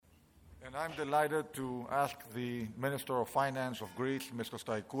And I'm delighted to ask the Minister of Finance of Greece, Mr.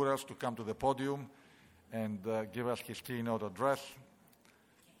 Staikouras, to come to the podium and give us his keynote address.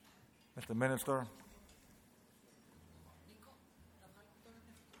 Mr. Minister.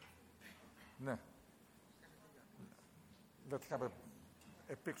 No. Let's have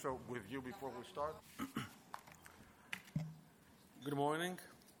a picture with you before we start. Good morning.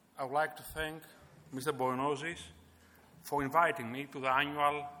 I would like to thank Mr. Bornozis for inviting me to the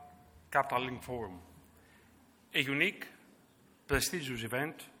annual Capital Link Forum, a unique, prestigious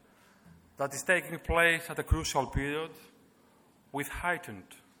event that is taking place at a crucial period with heightened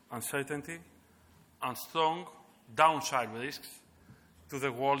uncertainty and strong downside risks to the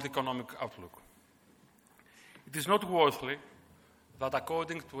world economic outlook. It is noteworthy that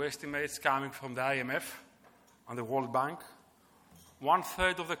according to estimates coming from the IMF and the World Bank,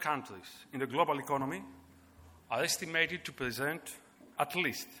 1/3 of the countries in the global economy are estimated to present at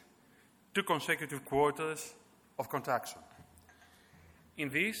least 2 consecutive quarters of contraction. In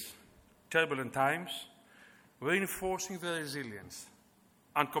these turbulent times, reinforcing the resilience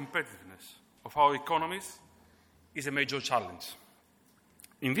and competitiveness of our economies is a major challenge.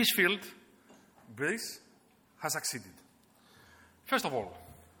 In this field, Greece has succeeded. First of all,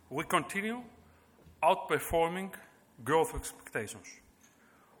 we continue outperforming growth expectations.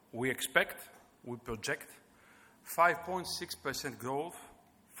 We project 5.6% growth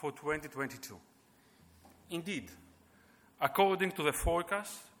for 2022. Indeed, according to the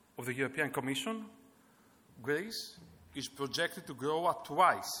forecast of the European Commission, Greece is projected to grow at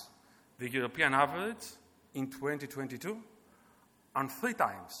twice the European average in 2022 and 3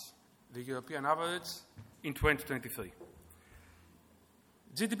 times the European average in 2023.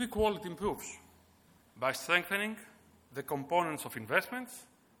 GDP quality improves by strengthening the components of investments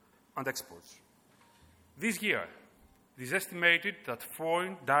and exports. This year, it is estimated that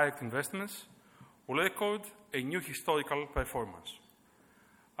foreign direct investments will record a new historical performance.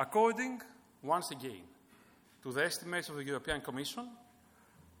 According, once again, to the estimates of the European Commission,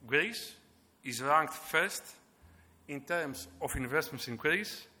 Greece is ranked first in terms of investments in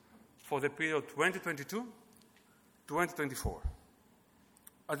Greece for the period 2022-2024.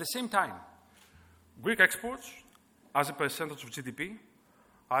 At the same time, Greek exports, as a percentage of GDP,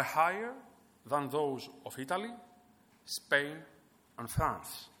 are higher than those of Italy, Spain, and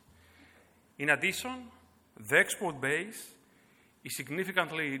France. In addition, the export base is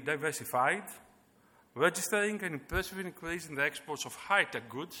significantly diversified, registering an impressive increase in the exports of high-tech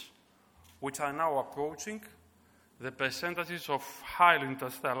goods, which are now approaching the percentages of highly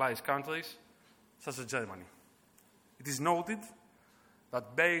industrialized countries, such as Germany. It is noted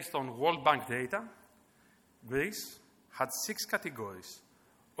that based on World Bank data, Greece had 6 categories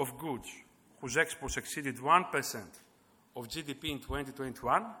of goods whose exports exceeded 1% of GDP in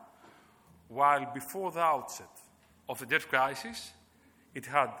 2021, while before the outset of the debt crisis, it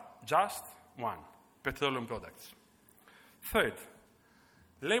had just 1, petroleum products. Third,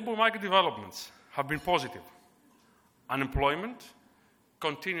 labor market developments have been positive. Unemployment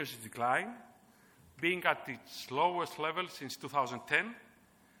continues to decline, being at its lowest level since 2010.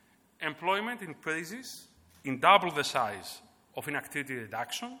 Employment increases in double the size of inactivity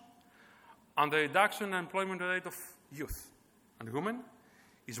reduction, and the reduction in employment rate of youth and women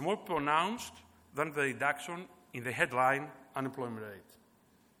is more pronounced than the reduction in the headline unemployment rate.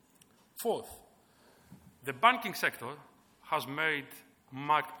 Fourth, the banking sector has made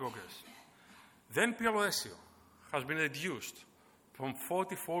marked progress. The NPL ratio has been reduced from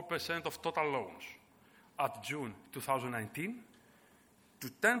 44% of total loans at June 2019 to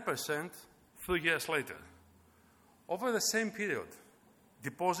 10% 3 years later. Over the same period,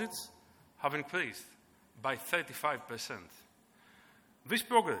 deposits have increased by 35%. This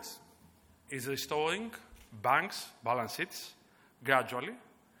progress is restoring banks' balance sheets gradually,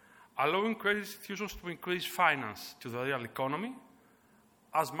 allowing credit institutions to increase finance to the real economy,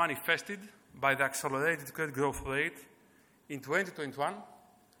 as manifested by the accelerated credit growth rate in 2021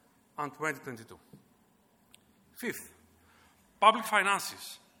 and 2022. Fifth, public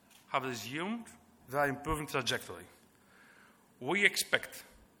finances have resumed their improving trajectory. We expect,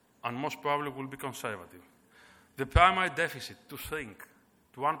 and most probably will be conservative, the primary deficit to shrink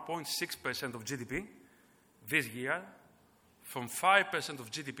to 1.6% of GDP this year from 5%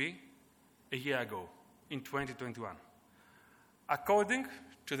 of GDP a year ago, in 2021. According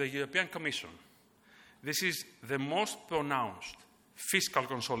to the European Commission, this is the most pronounced fiscal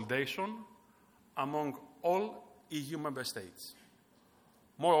consolidation among all EU member states.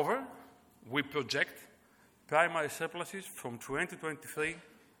 Moreover, we project primary surpluses from 2023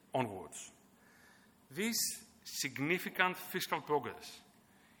 onwards. This significant fiscal progress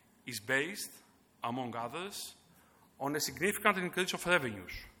is based, among others, on a significant increase of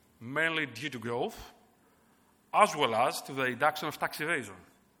revenues, mainly due to growth, as well as to the reduction of tax evasion,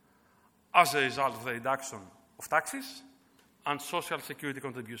 as a result of the reduction of taxes and social security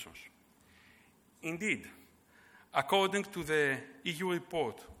contributions. Indeed, according to the EU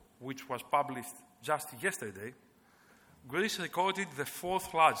report, which was published just yesterday, Greece recorded the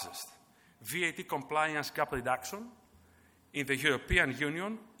fourth largest VAT compliance gap reduction in the European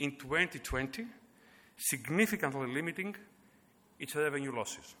Union in 2020, significantly limiting its revenue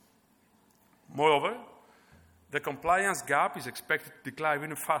losses. Moreover, the compliance gap is expected to decline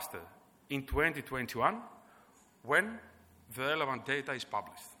even faster in 2021 when the relevant data is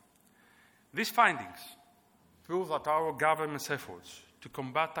published. These findings prove that our government's efforts to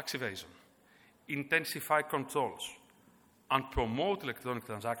combat tax evasion, intensify controls, and promote electronic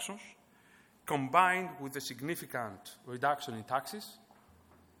transactions, combined with a significant reduction in taxes,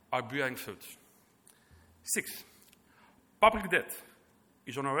 are bearing fruits. 6. Public debt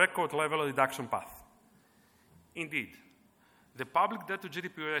is on a record level reduction path. Indeed, the public debt to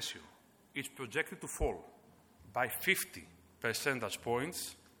GDP ratio is projected to fall by 50 percentage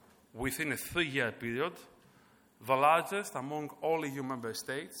points within a 3-year period, the largest among all EU member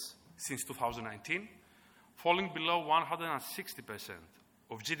states since 2019, falling below 160%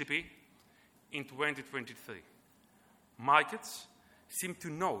 of GDP in 2023. Markets seem to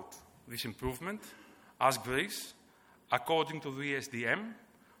note this improvement as Greece, according to the ESDM,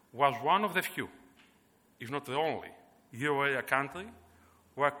 was one of the few, if not the only, euro area country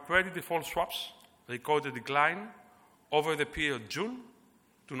where credit default swaps recorded a decline over the period June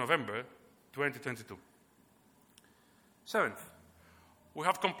to November 2022. 7th, we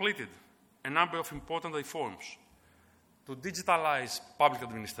have completed a number of important reforms to digitalize public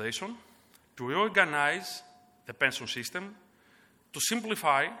administration, to reorganize the pension system, to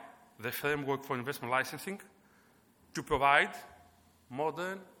simplify the framework for investment licensing, to provide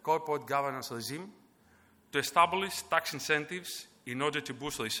modern corporate governance regime, to establish tax incentives in order to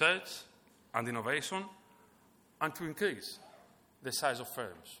boost research and innovation, and to increase the size of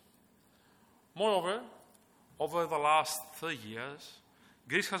firms. Moreover, over the last 3 years,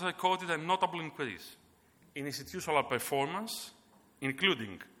 Greece has recorded a notable increase in institutional performance,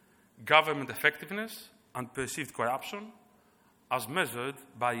 including government effectiveness and perceived corruption, as measured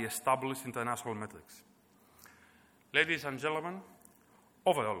by established international metrics. Ladies and gentlemen,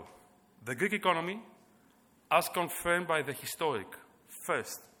 overall, the Greek economy, as confirmed by the historic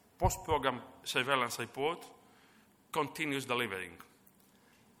first post-program surveillance report, continues delivering.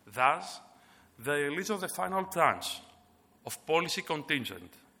 Thus, the release of the final tranche of policy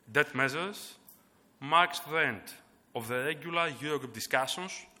contingent debt measures marks the end of the regular Eurogroup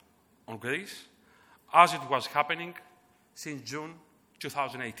discussions on Greece, as it was happening since June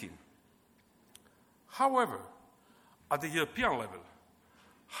 2018. However, at the European level,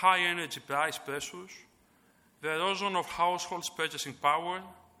 high energy price pressures, the erosion of households' purchasing power,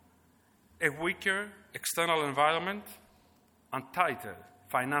 a weaker external environment, and tighter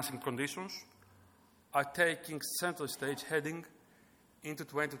financing conditions are taking center stage heading into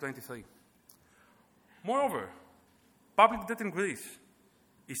 2023. Moreover, public debt in Greece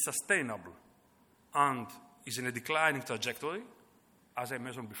is sustainable and is in a declining trajectory, as I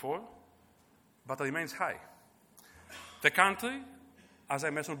mentioned before, but remains high. The country, as I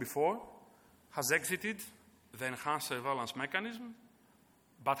mentioned before, has exited the enhanced surveillance mechanism,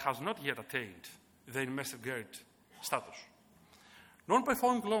 but has not yet attained the investor grade status.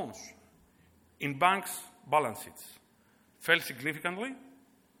 Non-performing loans in banks' balance sheets fell significantly,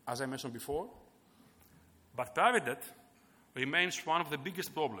 as I mentioned before, but private debt remains one of the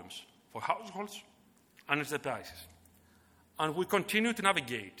biggest problems for households and enterprises, and we continue to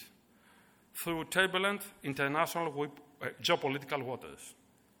navigate through turbulent international geopolitical waters.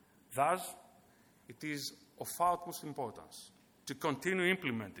 Thus, it is of utmost importance to continue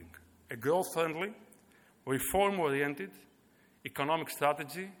implementing a growth-friendly, reform-oriented economic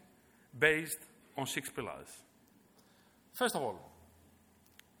strategy based on 6 pillars. First of all,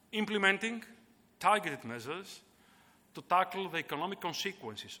 implementing targeted measures to tackle the economic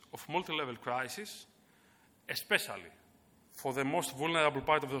consequences of multi-level crisis, especially for the most vulnerable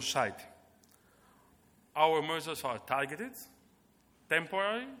part of the society. Our measures are targeted,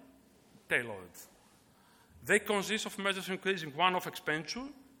 temporary, tailored. They consist of measures increasing one-off expenditure,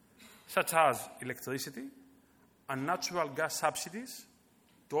 such as electricity and natural gas subsidies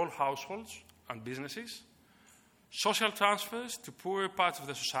to all households and businesses, social transfers to poorer parts of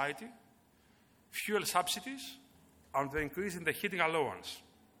the society, fuel subsidies, and the increase in the heating allowance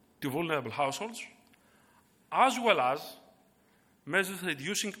to vulnerable households, as well as measures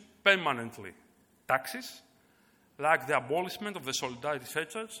reducing permanently taxes, like the abolishment of the solidarity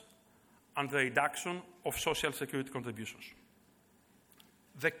surcharge and the reduction of social security contributions.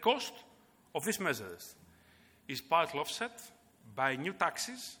 The cost of these measures is partly offset by new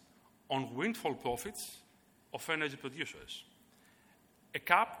taxes on windfall profits of energy producers, a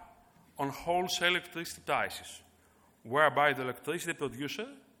cap on wholesale electricity prices, whereby the electricity producer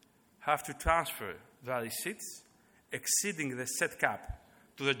have to transfer their receipts exceeding the set cap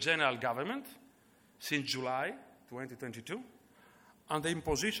to the general government since July 2022, and the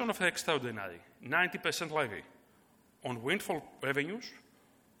imposition of an extraordinary 90% levy on windfall revenues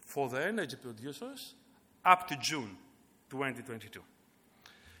for the energy producers up to June 2022.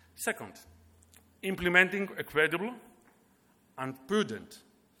 Second, implementing a credible and prudent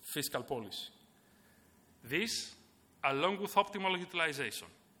fiscal policy. This, along with optimal utilization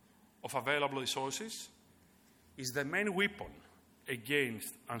of available resources, is the main weapon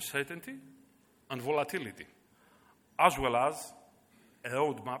against uncertainty and volatility, as well as a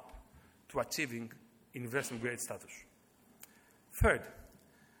roadmap to achieving investment-grade status. Third,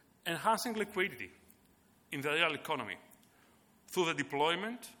 enhancing liquidity in the real economy through the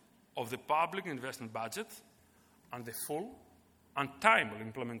deployment of the public investment budget and the full and timely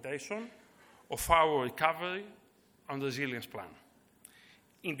implementation of our recovery and resilience plan.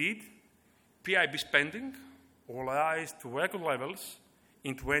 Indeed, PIB spending will rise to record levels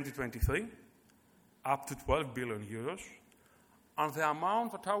in 2023, up to 12 billion euros, and the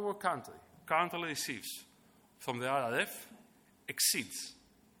amount that our country currently receives from the RRF exceeds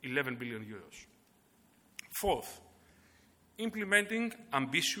 11 billion euros. Fourth, implementing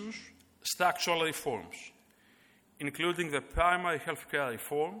ambitious structural reforms, including the primary healthcare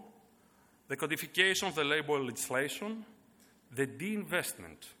reform, the codification of the labour legislation, the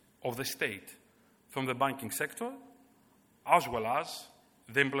de-investment of the state from the banking sector, as well as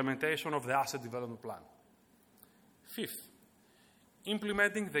the implementation of the asset development plan. Fifth,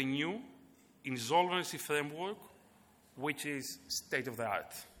 implementing the new insolvency framework, which is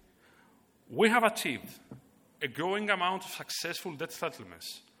state-of-the-art. We have achieved a growing amount of successful debt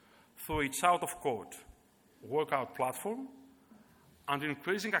settlements through its out-of-court workout platform and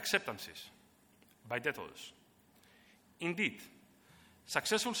increasing acceptances by debtors. Indeed,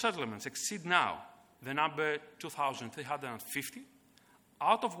 successful settlements exceed now the number 2,350,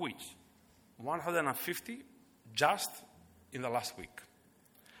 out of which 150 just in the last week.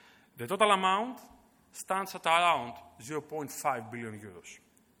 The total amount stands at around 0.5 billion euros.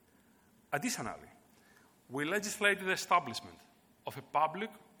 Additionally, we legislated the establishment of a public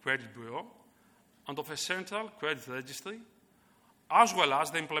credit bureau and of a central credit registry, as well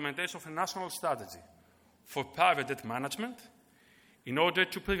as the implementation of a national strategy for private debt management in order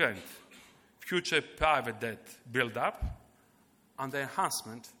to prevent future private debt build-up and the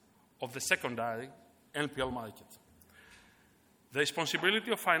enhancement of the secondary NPL market. The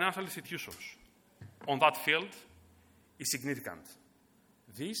responsibility of financial institutions on that field is significant.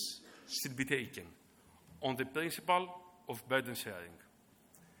 This should be taken on the principle of burden sharing.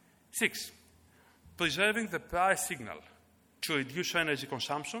 6, preserving the price signal to reduce energy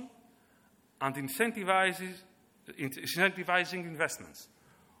consumption and incentivizing investments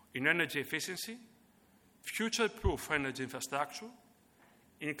in energy efficiency, future-proof energy infrastructure,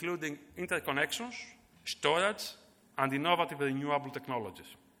 including interconnections, storage, and innovative renewable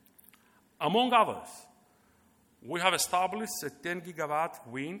technologies. Among others, we have established a 10 gigawatt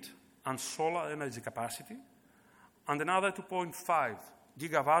wind and solar energy capacity and another 2.5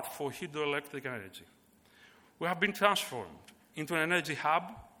 gigawatt for hydroelectric energy. We have been transformed into an energy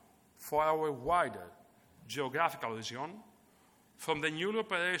hub for our wider geographical region, from the newly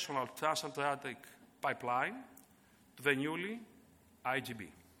operational Trans-Atlantic pipeline to the newly IGB.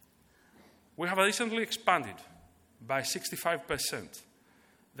 We have recently expanded by 65%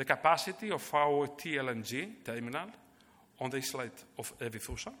 the capacity of our TLNG terminal on the islet of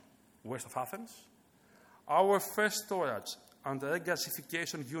Evithousa, west of Athens. Our first storage and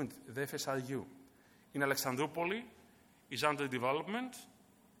regasification unit, the FSRU, in Alexandroupoli is under development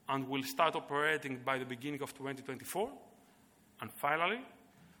and will start operating by the beginning of 2024. And finally,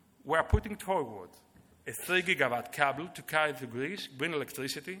 we are putting forward a 3 gigawatt cable to carry to Greece green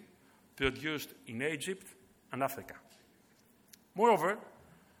electricity produced in Egypt and Africa. Moreover,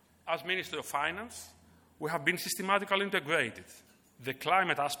 as Ministry of Finance, we have been systematically integrated the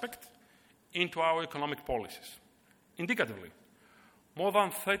climate aspect into our economic policies. Indicatively, more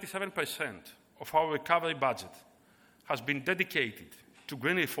than 37% of our recovery budget has been dedicated to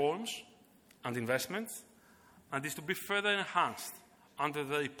green reforms and investments and is to be further enhanced under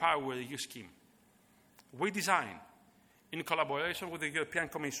the REPowerEU scheme. We design in collaboration with the European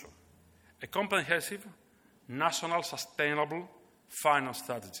Commission, a comprehensive national sustainable finance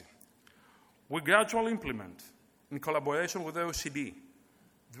strategy. We gradually implement, in collaboration with the OECD,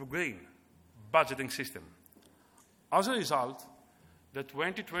 the green budgeting system. As a result, the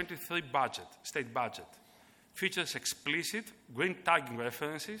 2023 state budget, features explicit green tagging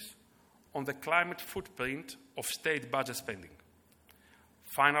references on the climate footprint of state budget spending.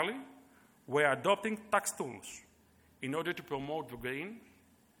 Finally, we are adopting tax tools in order to promote the green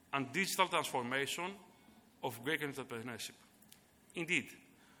and digital transformation of Greek entrepreneurship. Indeed,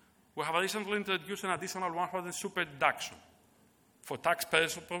 we have recently introduced an additional 100 super deduction for tax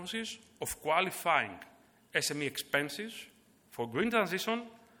purposes of qualifying SME expenses for green transition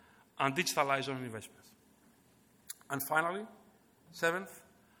and digitalization investments. And finally, seventh,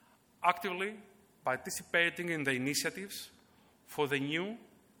 actively participating in the initiatives for the new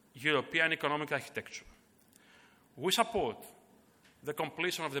European economic architecture. We support the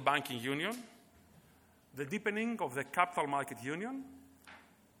completion of the banking union, the deepening of the capital market union,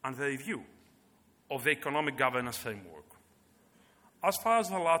 and the review of the economic governance framework. As far as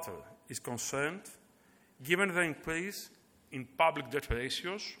the latter is concerned, given the increase in public debt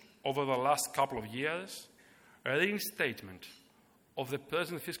ratios over the last couple of years, a reinstatement of the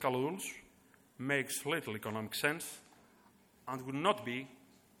present fiscal rules makes little economic sense and would not be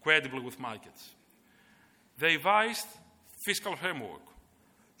credible with markets. The revised fiscal framework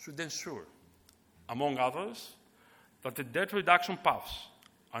should ensure, among others, that the debt reduction paths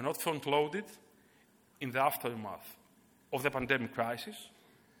are not front-loaded in the aftermath of the pandemic crisis.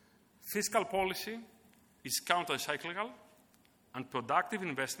 Fiscal policy is counter-cyclical, and productive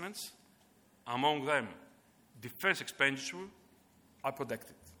investments, among them defense expenditure, are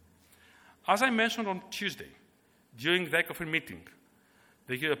protected. As I mentioned on Tuesday, during the ECOFIN meeting,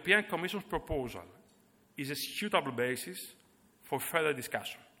 the European Commission's proposal is a suitable basis for further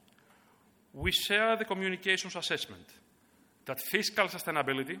discussion. We share the communication's assessment that fiscal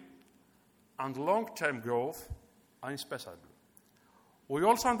sustainability and long-term growth are inseparable. We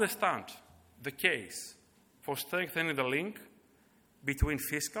also understand the case for strengthening the link between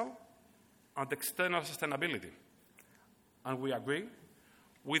fiscal and external sustainability, and we agree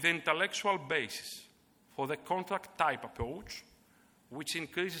with the intellectual basis for the contract-type approach, which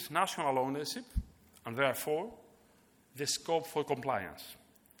increases national ownership and therefore the scope for compliance.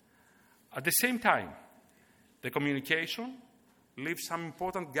 At the same time, the communication leaves some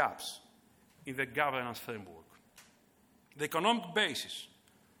important gaps in the governance framework. The economic basis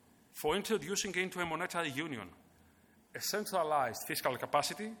for introducing into a monetary union a centralized fiscal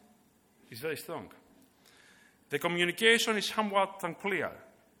capacity is very strong. The communication is somewhat unclear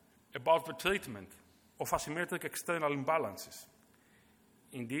about the treatment of asymmetric external imbalances.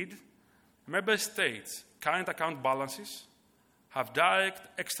 Indeed, member states' current account balances have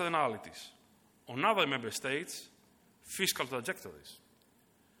direct externalities on other member states' fiscal trajectories.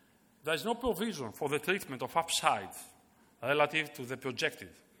 There is no provision for the treatment of upside relative to the projected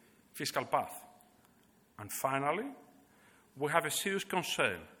fiscal path. And finally, we have a serious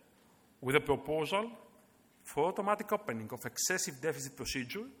concern with the proposal for automatic opening of excessive deficit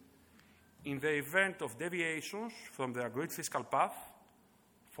procedure in the event of deviations from the agreed fiscal path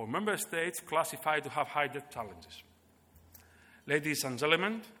for member states classified to have high debt challenges. Ladies and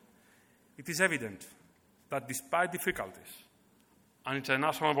gentlemen, it is evident that despite difficulties and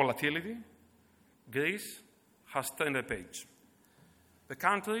international volatility, Greece has turned a page. The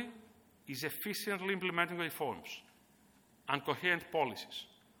country is efficiently implementing reforms and coherent policies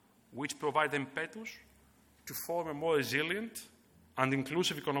which provide the impetus to form a more resilient and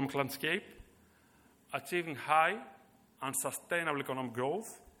inclusive economic landscape, achieving high and sustainable economic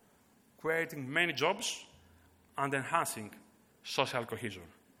growth, creating many jobs, and enhancing social cohesion.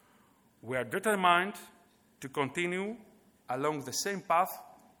 We are determined to continue along the same path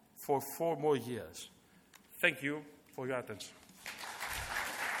for 4 more years. Thank you for your attention.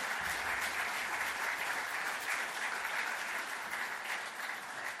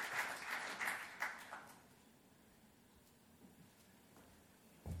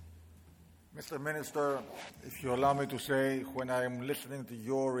 Mr. Minister, if you allow me to say, when I am listening to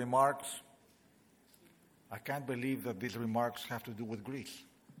your remarks, I can't believe that these remarks have to do with Greece.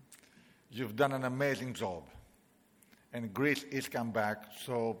 You've done an amazing job, and Greece is come back,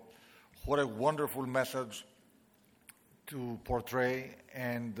 so what a wonderful message to portray,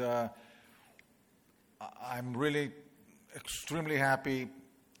 and I'm really extremely happy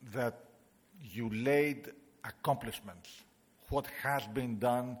that you laid accomplishments, what has been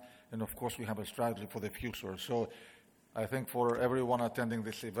done, and of course we have a strategy for the future. So I think for everyone attending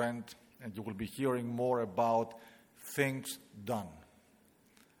this event, and you will be hearing more about things done,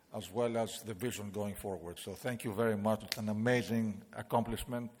 as well as the vision going forward. So thank you very much. It's an amazing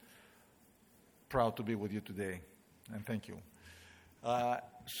accomplishment. Proud to be with you today, and thank you.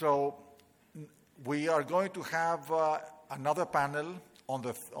 So we are going to have another panel on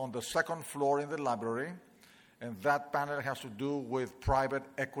the second floor in the library, and that panel has to do with private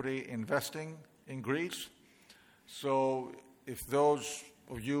equity investing in Greece. So if those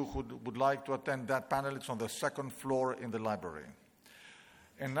of you who would like to attend that panel, it's on the second floor in the library.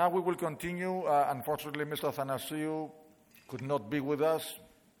 And now we will continue. Unfortunately, Mr. Athanasiou could not be with us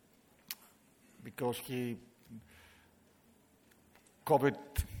because COVID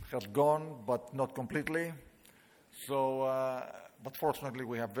has gone, but not completely. So, but fortunately,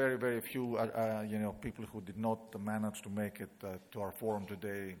 we have very, very few, people who did not manage to make it to our forum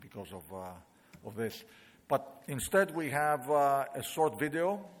today because of this. But instead, we have a short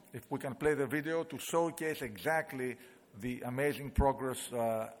video, if we can play the video, to showcase exactly the amazing progress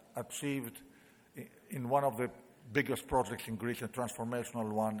achieved in one of the biggest projects in Greece, a transformational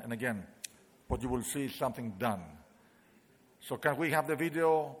one. And again, what you will see is something done. So can we have the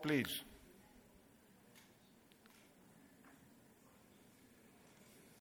video, please?